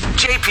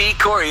JP,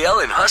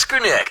 Coriel, and Husker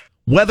Nick.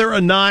 Whether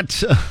or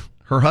not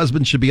her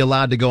husband should be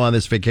allowed to go on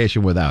this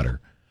vacation without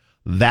her,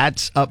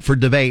 that's up for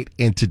debate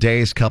in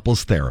today's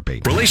couples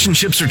therapy.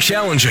 Relationships are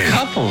challenging.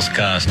 Couples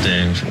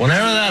costumes.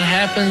 Whenever that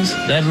happens,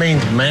 that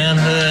means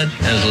manhood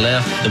has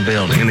left the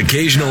building. And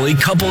occasionally,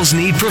 couples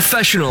need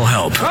professional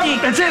help. Oh,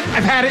 that's it.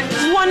 I've had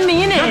it. 1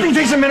 minute. Nothing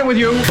takes a minute with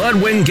you. But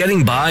when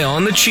getting by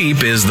on the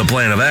cheap is the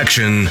plan of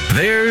action,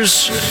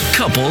 there's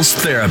couples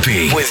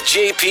therapy with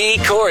JP,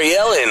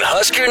 Coriel, and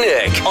Husker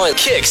Nick on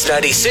Kicks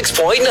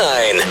 96.9.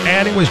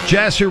 And it was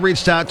Jess who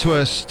reached out to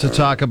us to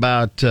talk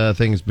about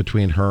things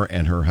between her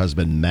and her husband,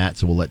 Matt.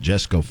 So we'll let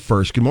Jess go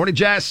first. Good morning,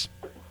 Jess.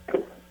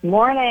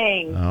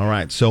 Morning. All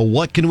right. So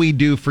what can we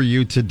do for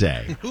you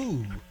today?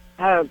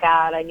 Oh,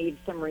 God, I need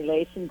some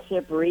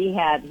relationship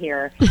rehab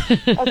here.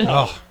 Okay.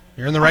 Oh,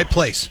 you're in the right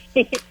place.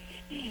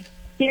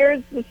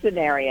 Here's the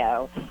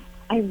scenario.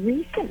 I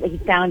recently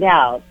found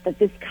out that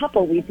this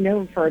couple we've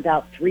known for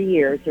about 3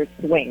 years are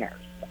swingers.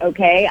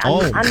 Okay?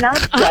 I'm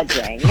not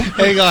judging.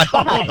 Hang on.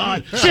 Hold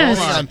on. Jess.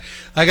 Hold on.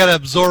 I got to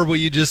absorb what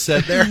you just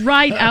said there.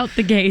 Right out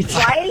the gate.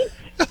 Right?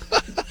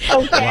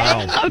 Okay.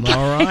 Wow. Okay.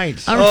 All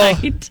right. All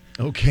right.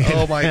 Okay.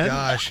 Oh, my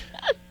gosh.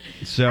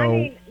 So, I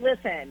mean,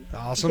 listen.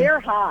 Awesome. They're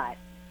hot.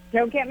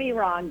 Don't get me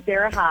wrong.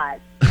 They're hot.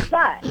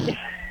 But...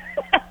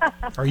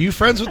 Are you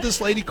friends with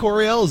this lady,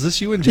 Coriel? Is this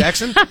you and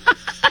Jackson?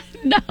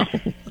 No.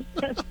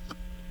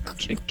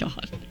 Good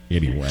God.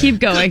 anyway. Keep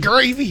going.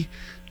 Gravy.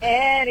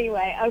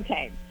 Anyway,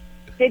 okay.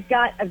 They've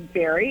got a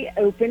very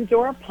open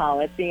door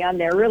policy on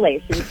their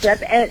relationship,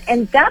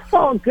 and that's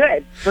all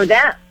good for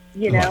them,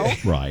 you know?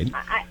 Right.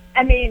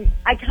 I mean,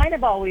 I kind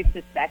of always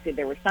suspected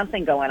there was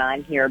something going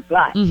on here,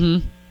 but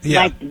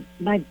Yeah.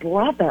 my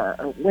brother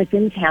was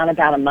in town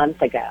about a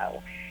month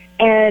ago,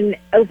 and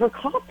over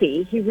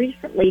coffee, he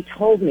recently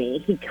told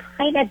me he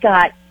kind of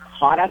got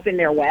caught up in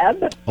their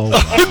web. Oh, And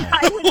wow.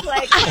 I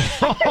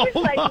was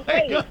like,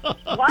 wait,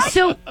 what?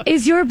 So,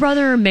 is your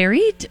brother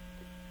married?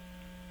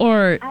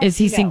 Or is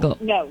he No, single?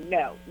 No.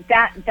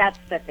 That's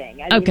the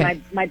thing. I mean,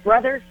 Okay. my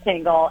brother's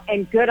single,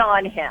 and good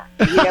on him.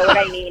 You know what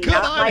I mean?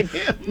 Not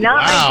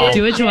Wow. my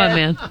Do what you want,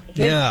 business, man.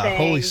 his Yeah, thing.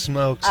 holy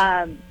smokes.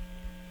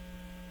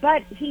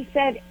 But he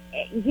said,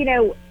 you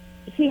know,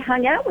 he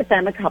hung out with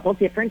them a couple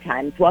different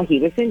times while he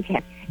was in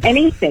town. And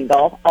he's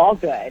single, all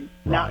good,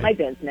 not my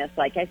business,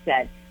 like I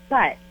said.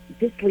 But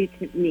this leads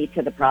me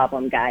to the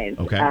problem, guys.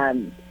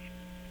 Okay.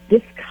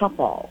 This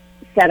couple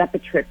set up a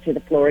trip to the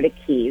Florida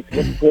Keys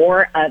with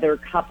 4 other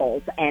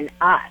couples and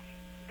us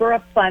for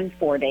a fun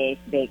 4-day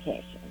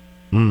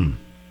vacation.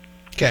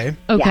 Okay.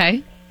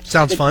 Okay.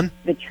 Sounds fun.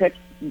 The trip's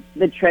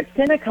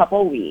in a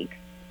couple weeks,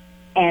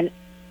 and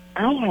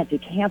I had to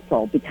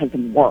cancel because of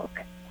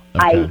work.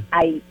 Okay.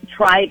 I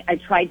tried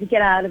to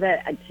get out of it,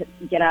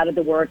 get out of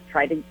the work,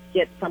 tried to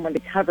get someone to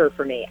cover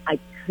for me. I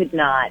could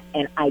not,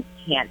 and I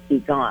can't be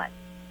gone.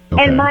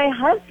 Okay. And my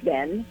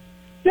husband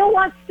still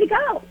wants to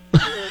go.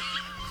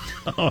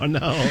 Oh, no.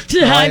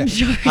 I'm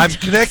sure. I'm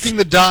connecting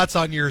the dots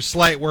on your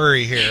slight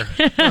worry here.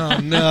 Oh,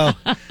 no.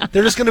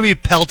 They're just going to be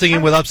pelting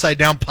him with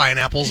upside-down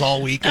pineapples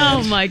all weekend.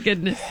 Oh, my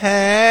goodness.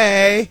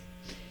 Hey.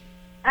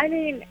 I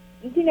mean,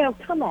 you know,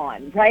 come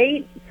on,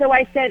 right? So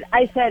I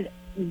said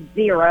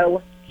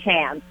 0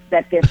 chance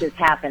that this is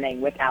happening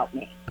without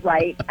me,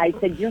 right? I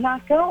said, you're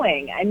not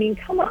going. I mean,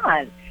 come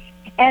on.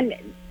 And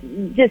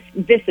this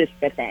is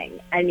the thing.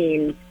 I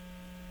mean,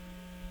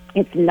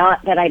 it's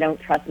not that I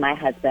don't trust my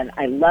husband.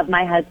 I love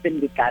my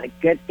husband. We've got a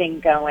good thing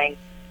going.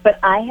 But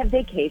I have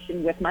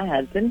vacationed with my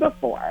husband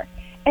before,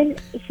 and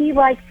he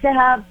likes to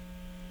have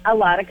a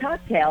lot of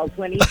cocktails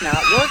when he's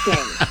not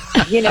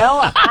working. You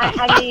know,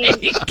 I mean...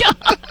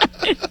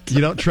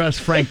 You don't trust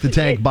Frank the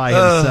Tank by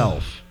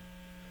himself.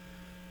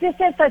 This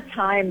is a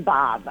time,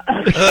 Bob.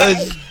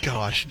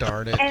 Gosh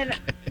darn it. And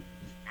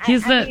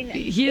He's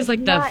it's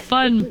like the not-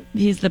 fun,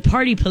 he's the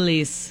party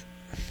police.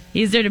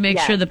 He's there to make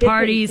Yeah, sure the this is-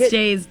 party this-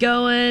 stays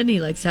going. He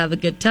likes to have a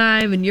good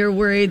time, and you're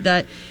worried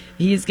that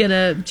he's going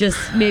to just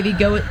maybe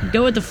go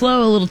with the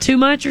flow a little too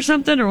much or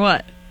something, or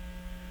what?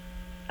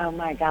 Oh,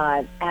 my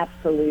God,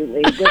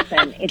 absolutely.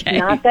 Listen, it's Okay.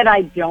 not that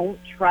I don't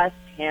trust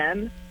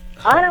him.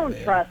 I don't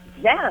trust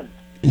them.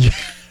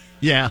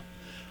 Yeah,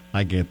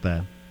 I get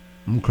that.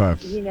 Okay.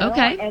 You know?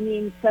 Okay. I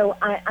mean, so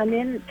I'm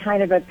in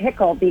kind of a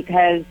pickle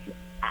because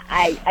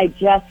I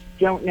just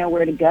don't know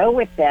where to go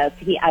with this.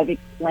 I've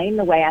explained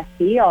the way I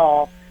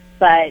feel,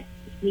 but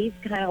he's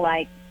kind of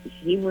like,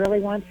 he really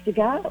wants to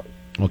go.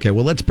 Okay,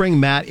 well, let's bring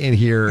Matt in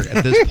here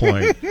at this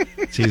point.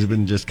 He's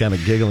been just kind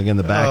of giggling in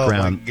the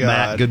background. Oh, my God.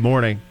 Matt, good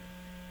morning.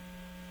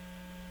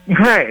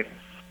 Hey.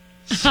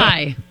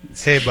 Hi.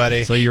 Hey,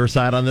 buddy. So your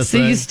side on this So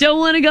thing? you still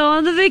want to go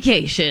on the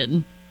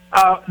vacation?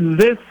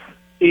 This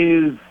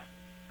is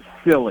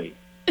silly.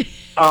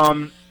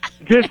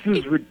 This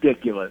is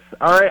ridiculous.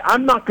 All right,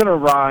 I'm not going to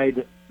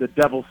ride the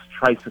devil's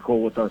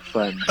tricycle with our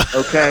friends.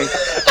 Okay.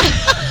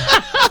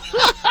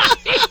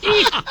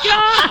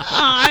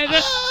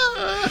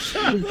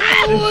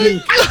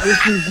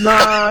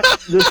 God.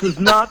 This is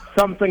not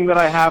something that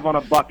I have on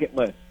a bucket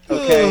list.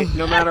 Okay,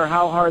 no matter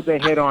how hard they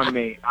hit on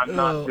me, I'm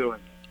not doing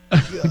it.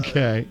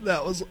 Okay.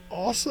 That was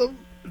awesome.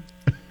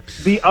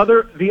 The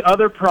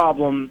other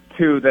problem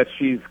too that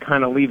she's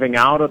kind of leaving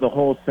out of the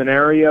whole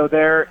scenario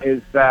there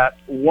is that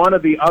one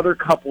of the other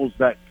couples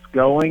that's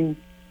going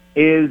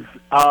is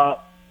a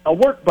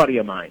work buddy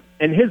of mine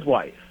and his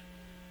wife.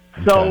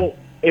 So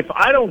if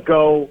I don't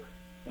go,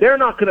 they're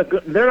not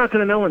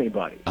gonna know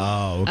anybody.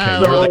 Oh, okay. Oh,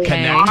 You're the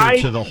okay.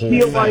 connector to the whole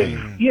feel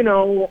thing.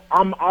 like,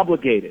 I'm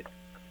obligated.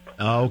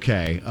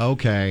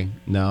 Okay.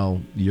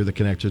 No, you're the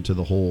connector to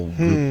the whole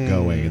group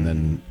going, and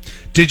then.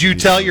 Did you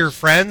tell your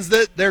friends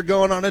that they're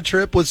going on a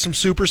trip with some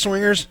super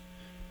swingers?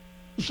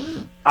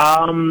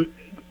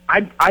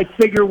 I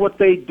figure what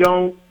they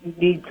don't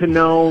need to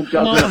know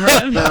doesn't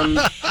affect them.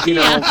 They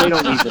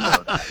don't need to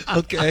know that.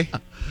 Okay.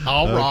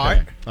 All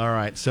right. All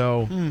right.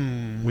 So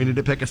we need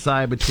to pick a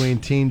side between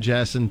Team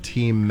Jess and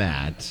Team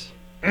Matt.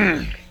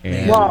 And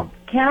Well,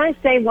 can I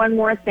say one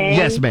more thing?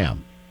 yes,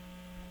 ma'am.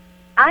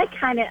 I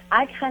kind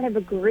of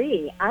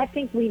agree. I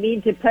think we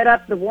need to put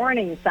up the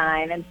warning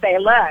sign and say,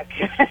 look,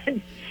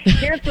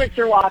 here's what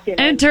you're walking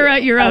Enter into.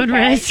 at your own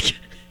Okay? risk.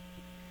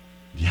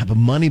 Yeah, but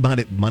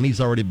money's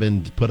already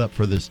been put up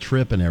for this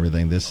trip and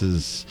everything. This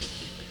is,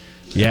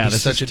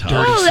 this such is a tough.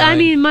 dirty Well, sign. I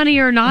mean, money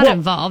or not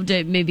involved,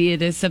 maybe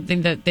it is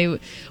something that they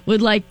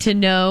would like to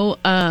know.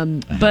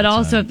 But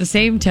also at the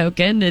same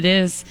token, it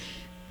is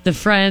the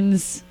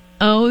friends'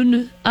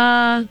 own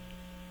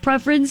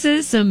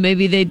preferences, so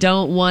maybe they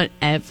don't want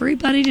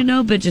everybody to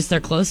know, but just their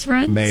close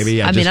friends.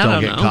 Maybe I just don't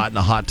don't get know. caught in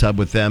a hot tub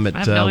with them at I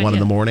have no 1 in idea.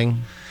 the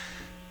morning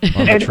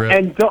on the trip.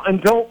 And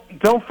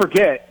don't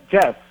forget,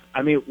 Jess.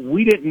 I mean,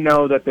 we didn't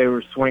know that they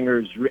were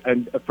swingers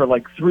for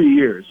like 3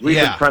 years. We've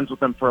Yeah. been friends with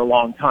them for a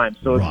long time,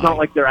 so it's Right. not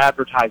like they're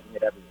advertising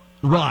it everywhere.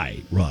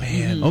 Right.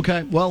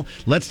 Okay, well,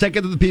 let's take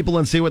it to the people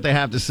and see what they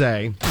have to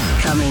say.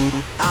 Coming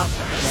up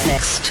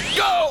next.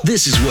 Go!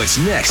 This is What's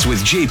Next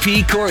with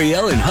JP,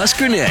 Coriel, and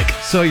Husker Nick.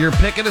 So you're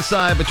picking a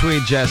side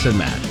between Jess and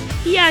Matt.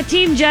 Yeah,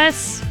 Team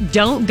Jess,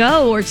 don't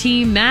go, or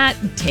Team Matt,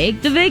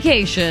 take the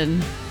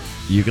vacation.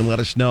 You can let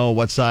us know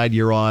what side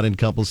you're on in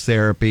Couples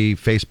Therapy,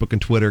 Facebook and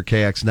Twitter,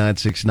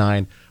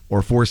 KX969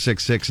 or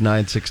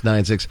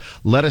 466-9696.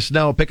 Let us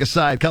know. Pick a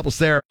side. Couples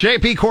Therapy.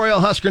 JP,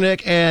 Coriel, Husker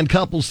Nick, and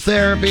Couples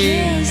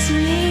Therapy.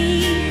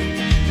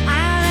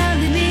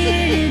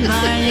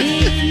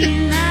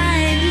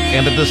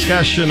 And a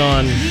discussion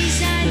on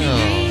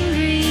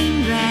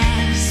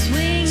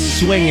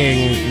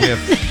swinging with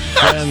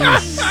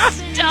friends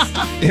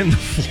in the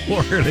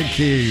Florida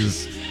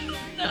Keys.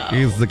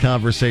 Is the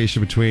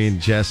conversation between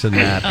Jess and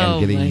Matt and Oh,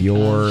 getting my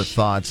your gosh.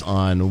 thoughts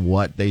on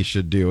what they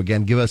should do.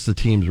 Again, give us the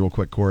teams real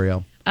quick,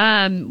 Coriel.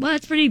 Well,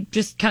 it's pretty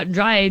just cut and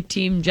dry.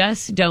 Team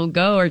Jess, don't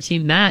go, or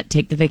Team Matt,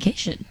 take the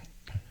vacation.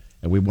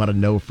 And we want to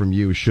know from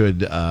you,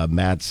 should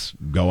Matt's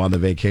go on the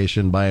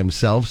vacation by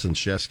himself since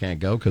Jess can't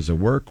go because of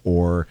work,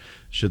 or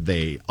should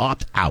they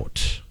opt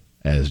out,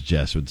 as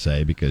Jess would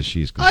say, because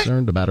she's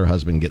concerned about her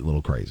husband getting a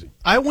little crazy?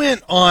 I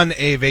went on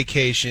a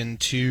vacation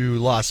to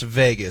Las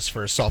Vegas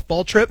for a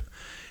softball trip,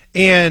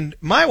 and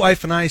my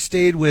wife and I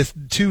stayed with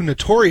two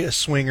notorious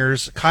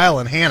swingers, Kyle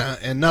and Hannah,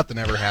 and nothing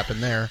ever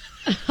happened there.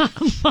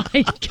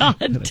 My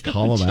God,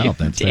 Call them don't out. you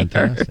That's dare.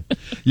 fantastic.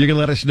 You can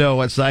let us know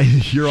what side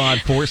you're on,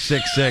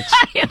 466.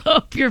 I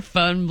hope your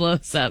phone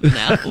blows up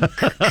now.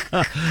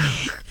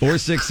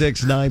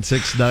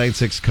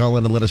 466-9696. Call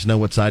in and let us know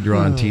what side you're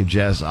on. Team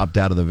Jess, opt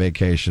out of the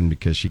vacation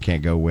because she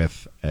can't go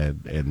with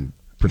and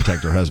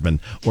protect her husband.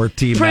 Or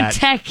Team Matt,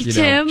 Protect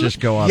him? just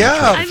go on. Yeah, the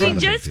trip. I It's mean, not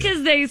a just big deal.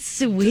 because they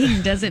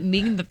swing doesn't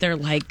mean that they're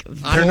like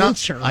They're not-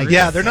 vultures.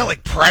 Yeah, they're not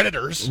like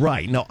predators.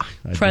 Right, no. I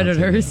don't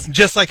Predators.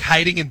 Just like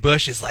hiding in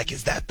bushes, like,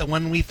 is that the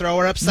one we throw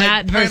our upside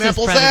Matt versus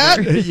pineapples predator. at?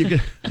 think so. You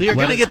can, You're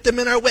going to get them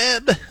in our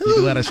web. you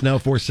can let us know,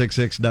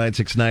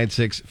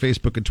 466-9696.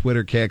 Facebook and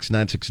Twitter,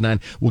 KX969.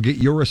 We'll get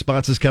your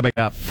responses coming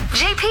up.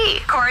 JP,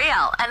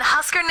 Coriel, and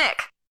Husker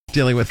Nick.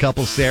 Dealing with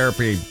couples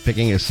therapy,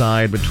 picking a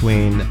side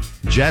between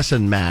Jess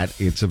and Matt.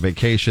 It's a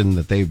vacation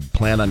that they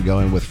plan on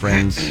going with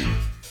friends,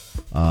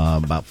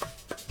 about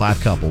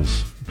 5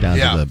 couples down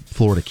Yeah. to the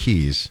Florida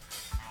Keys.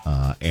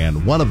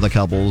 And one of the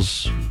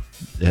couples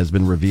has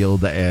been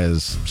revealed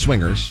as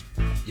swingers.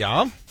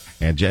 Yeah.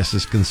 And Jess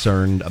is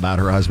concerned about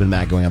her husband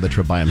Matt going on the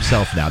trip by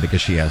himself now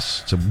because she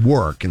has to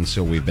work. And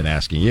so we've been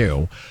asking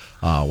you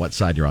what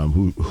side you're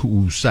on.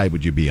 Whose side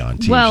would you be on?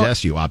 Team Well-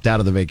 Jess, you opt out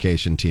of the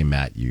vacation. Team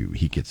Matt,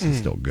 he gets to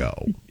still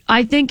go.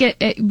 I think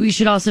we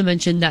should also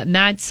mention that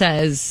Matt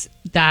says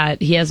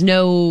that he has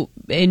no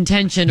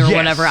intention or Yes.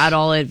 whatever at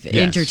all of Yes.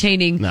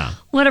 entertaining No.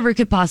 whatever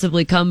could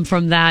possibly come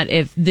from that.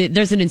 If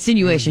there's an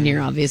insinuation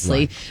here,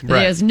 obviously, but Right.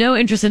 he has no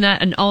interest in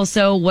that. And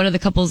also, one of the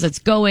couples that's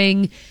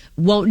going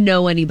won't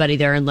know anybody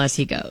there unless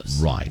he goes.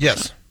 Right.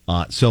 Yes.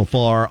 So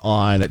far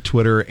on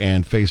Twitter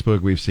and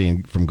Facebook, we've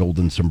seen from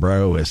Golden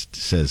Sombrero, it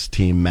says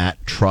Team Matt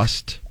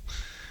Trust.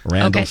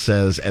 Randall Okay.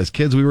 says, as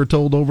kids, we were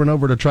told over and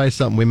over to try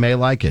something. We may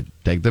like it.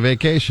 Take the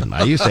vacation.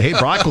 I used to hate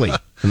broccoli,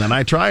 and then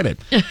I tried it.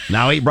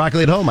 Now I eat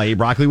broccoli at home. I eat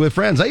broccoli with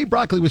friends. I eat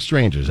broccoli with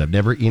strangers. I've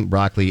never eaten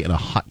broccoli in a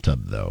hot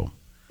tub, though.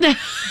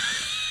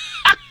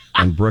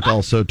 And Brooke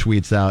also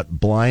tweets out,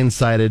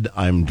 blindsided,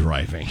 I'm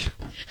driving.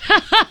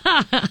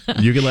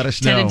 You can let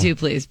us know. 10 and 2,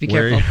 please. Be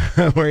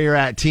careful. Where you're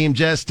at. Team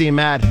Jess, Team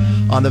Matt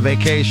on the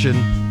vacation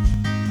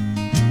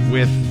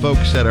with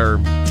folks that are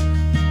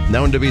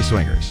known to be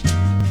swingers.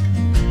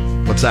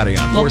 What's that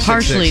on? Well,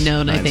 partially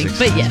known, I think.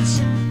 But yes.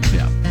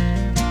 Yeah.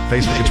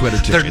 Facebook and Twitter,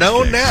 too. They're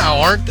known now,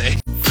 aren't they?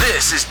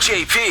 This is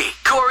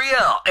JP,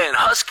 Coriel, and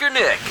Husker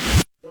Nick.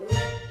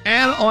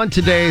 And on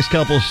today's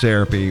Couples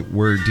Therapy,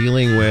 we're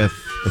dealing with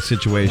a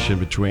situation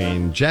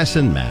between Jess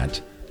and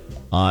Matt.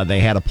 They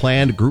had a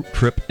planned group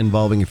trip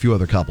involving a few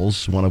other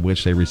couples, one of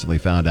which they recently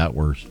found out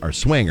are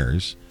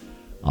swingers.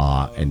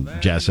 And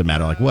Jess and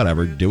Matt are like,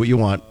 whatever, do what you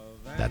want.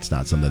 That's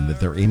not something that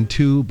they're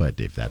into, but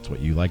if that's what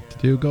you like to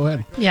do, go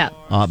ahead. Yeah.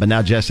 But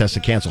now Jess has to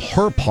cancel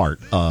her part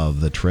of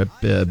the trip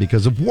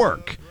because of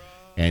work.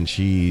 And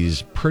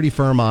she's pretty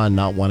firm on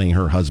not wanting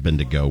her husband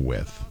to go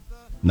with.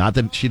 Not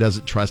that she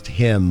doesn't trust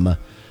him,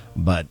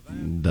 but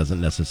doesn't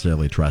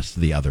necessarily trust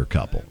the other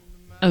couple.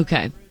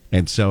 Okay.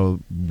 And so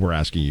we're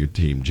asking you,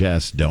 Team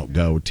Jess, don't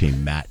go.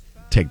 Team Matt,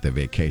 take the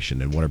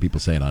vacation. And what are people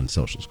saying on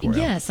socials, Coriel?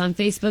 Yes, on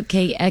Facebook,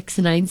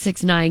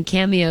 KX969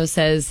 Cameo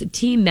says,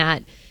 Team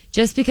Matt,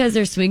 just because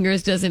they're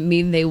swingers doesn't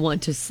mean they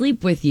want to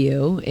sleep with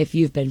you. If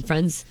you've been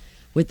friends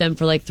with them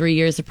for like 3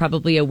 years, they're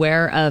probably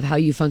aware of how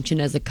you function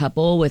as a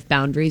couple with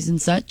boundaries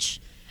and such.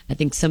 I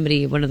think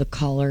one of the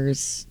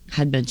callers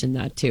had mentioned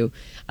that too.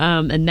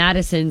 And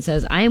Madison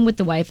says, I am with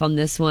the wife on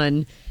this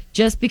one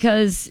just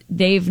because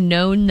they've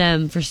known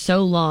them for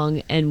so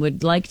long and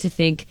would like to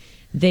think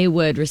they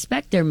would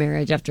respect their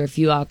marriage after a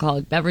few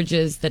alcoholic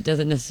beverages. That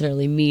doesn't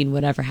necessarily mean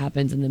whatever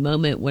happens in the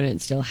moment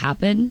wouldn't still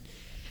happen.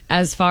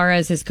 As far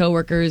as his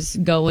coworkers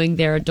going,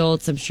 they're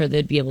adults. I'm sure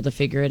they'd be able to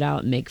figure it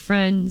out and make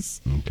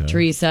friends. Okay.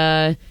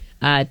 Teresa,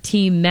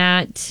 Team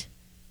Matt.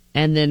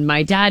 And then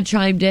my dad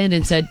chimed in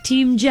and said,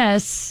 Team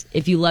Jess,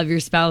 if you love your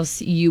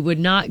spouse, you would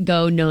not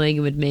go knowing it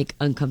would make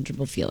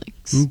uncomfortable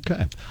feelings.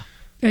 Okay.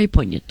 Very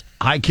poignant.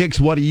 Hi, Kix.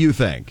 What do you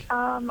think?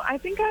 I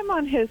think I'm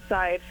on his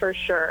side for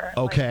sure.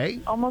 Okay.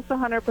 Like, almost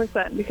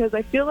 100%, because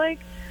I feel like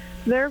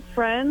their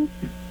friends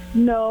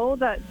know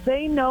that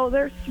they know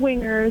they're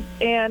swingers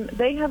and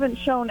they haven't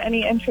shown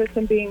any interest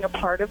in being a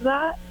part of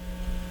that.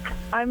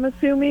 I'm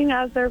assuming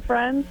as their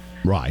friends.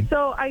 Right.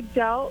 So I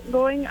doubt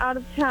going out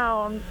of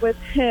town with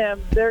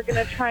him, they're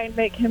going to try and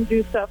make him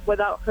do stuff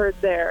without her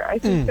there. I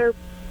think they're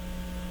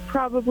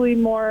probably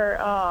more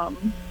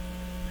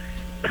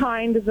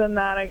kind than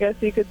that, I guess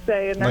you could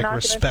say. And they're Like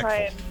not going to try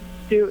and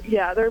do,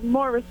 they're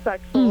more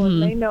respectful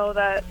and they know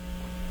that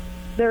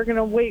they're going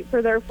to wait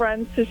for their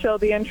friends to show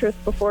the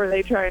interest before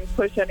they try and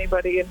push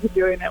anybody into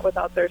doing it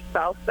without their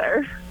spouse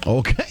there.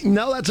 Okay.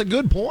 No, that's a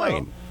good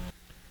point.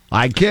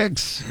 Hi,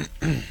 Kix.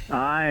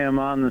 I am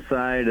on the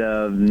side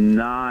of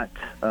not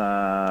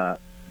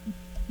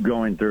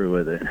going through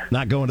with it.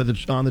 Not going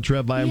on the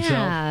trip by himself?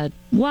 Yeah.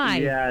 Why?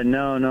 Yeah,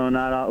 no,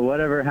 not all.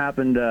 Whatever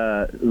happened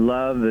to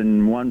love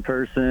and one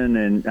person,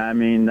 and I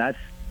mean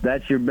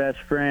that's your best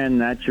friend,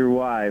 that's your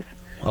wife.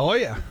 Oh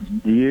yeah.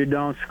 You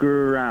don't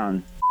screw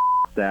around.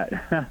 That.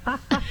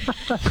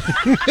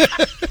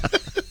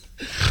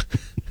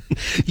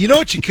 You know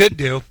what you could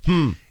do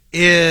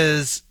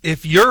is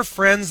if your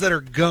friends that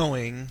are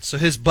going, so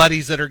his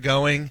buddies that are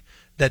going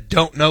that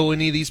don't know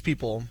any of these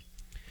people,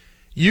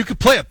 you could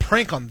play a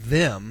prank on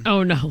them.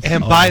 Oh, no.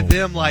 And buy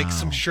them like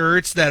some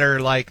shirts that are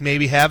like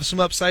maybe have some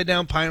upside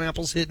down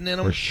pineapples hidden in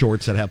them. Or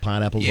shorts that have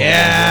pineapples all over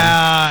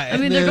Yeah. I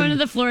mean, they're going to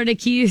the Florida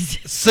Keys.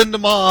 Send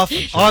them off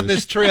on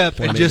this trip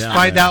and just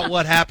find out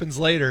what happens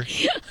later.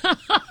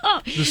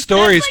 The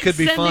stories That's like could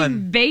be sending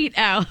fun. Bait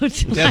out.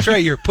 That's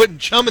right. You're putting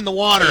chum in the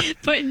water.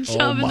 Putting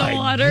chum in the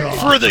water.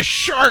 For the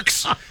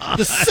sharks.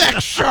 The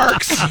sex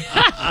sharks.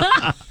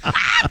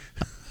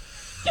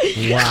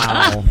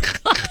 Wow.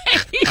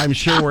 I'm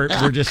sure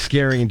we're just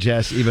scaring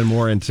Jess even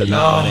more into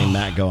not letting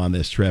Matt go on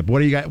this trip.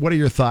 What are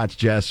your thoughts,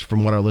 Jess,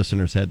 from what our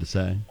listeners had to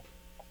say?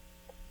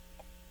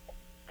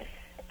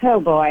 Oh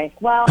boy.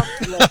 Well,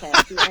 listen,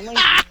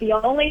 the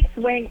only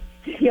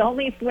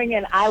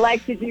swinging I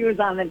like to do is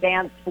on the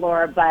dance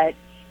floor, but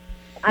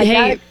I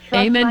gotta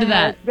trust amen my to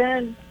that.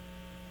 husband.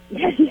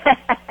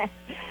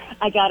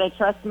 I gotta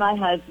trust my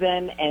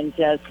husband and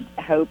just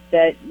hope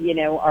that,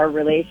 our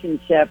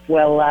relationship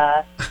will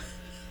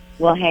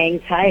hang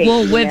tight.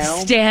 Will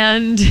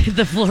withstand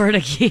the Florida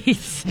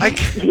Keys.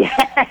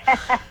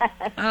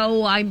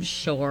 Oh, I'm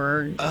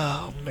sure.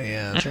 Oh,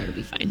 man. I'm sure it'll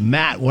be fine.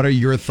 Matt, what are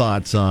your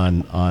thoughts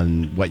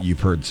on what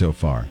you've heard so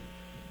far?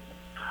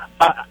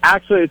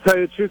 Actually, to tell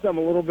you the truth, I'm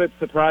a little bit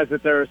surprised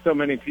that there are so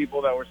many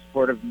people that were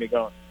supportive of me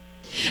going.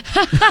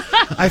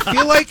 I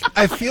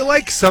feel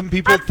like some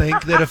people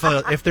think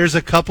that if there's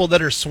a couple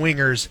that are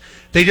swingers,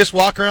 they just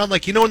walk around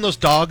like, when those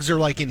dogs are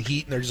like in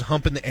heat and they're just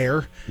humping the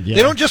air. Yeah.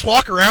 They don't just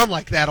walk around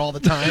like that all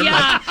the time.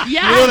 Yeah,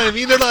 You know what I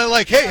mean? They're not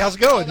like, hey, how's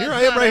it going? Here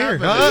I am right here.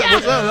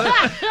 What's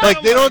up?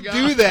 Like they don't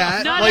do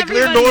that. Not like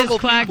they're everybody is normal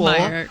people.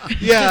 Quagmire.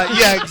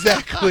 Yeah,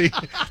 exactly.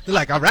 They're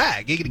like, all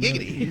right, giggity,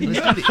 giggity,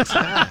 let's do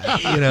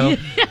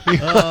this.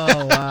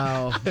 Oh,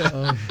 wow.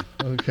 Oh,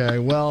 okay. Okay,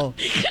 well,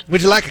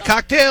 would you like a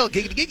cocktail?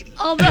 Giggity, giggity.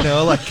 Oh, no. You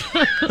know, like,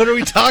 what are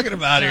we talking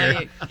about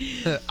here?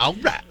 All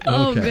right.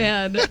 Oh, Okay.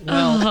 man.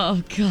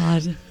 Oh,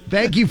 God.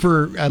 thank you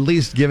for at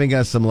least giving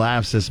us some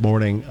laughs this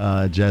morning,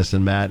 Jess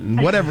and Matt,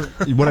 and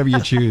whatever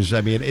you choose.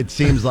 I mean, it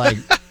seems like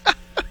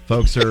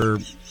folks are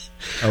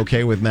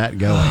okay with Matt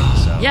going.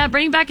 So. Yeah,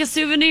 bring back a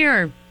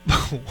souvenir.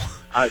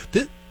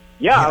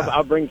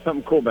 I'll bring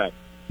something cool back.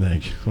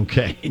 Thank you.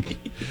 Okay.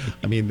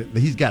 I mean,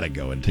 he's got to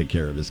go and take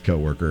care of his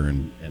coworker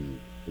and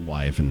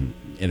wife and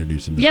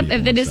introduce him to Yep, people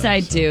if they and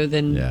decide stuff, to,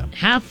 then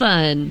have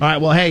fun. All right,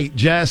 well, hey,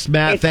 Jess,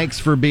 Matt, thanks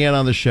for being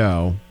on the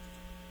show.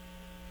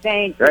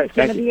 Thanks. Great, It's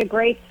going to thank be a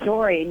great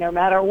story no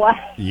matter what.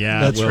 Yeah,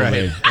 That's it will right.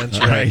 be. That's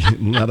All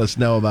right. Let us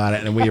know about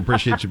it, and we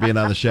appreciate you being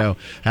on the show.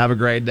 Have a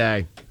great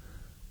day.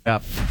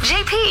 Yep.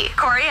 JP,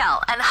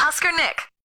 Coriel, and Husker Nick.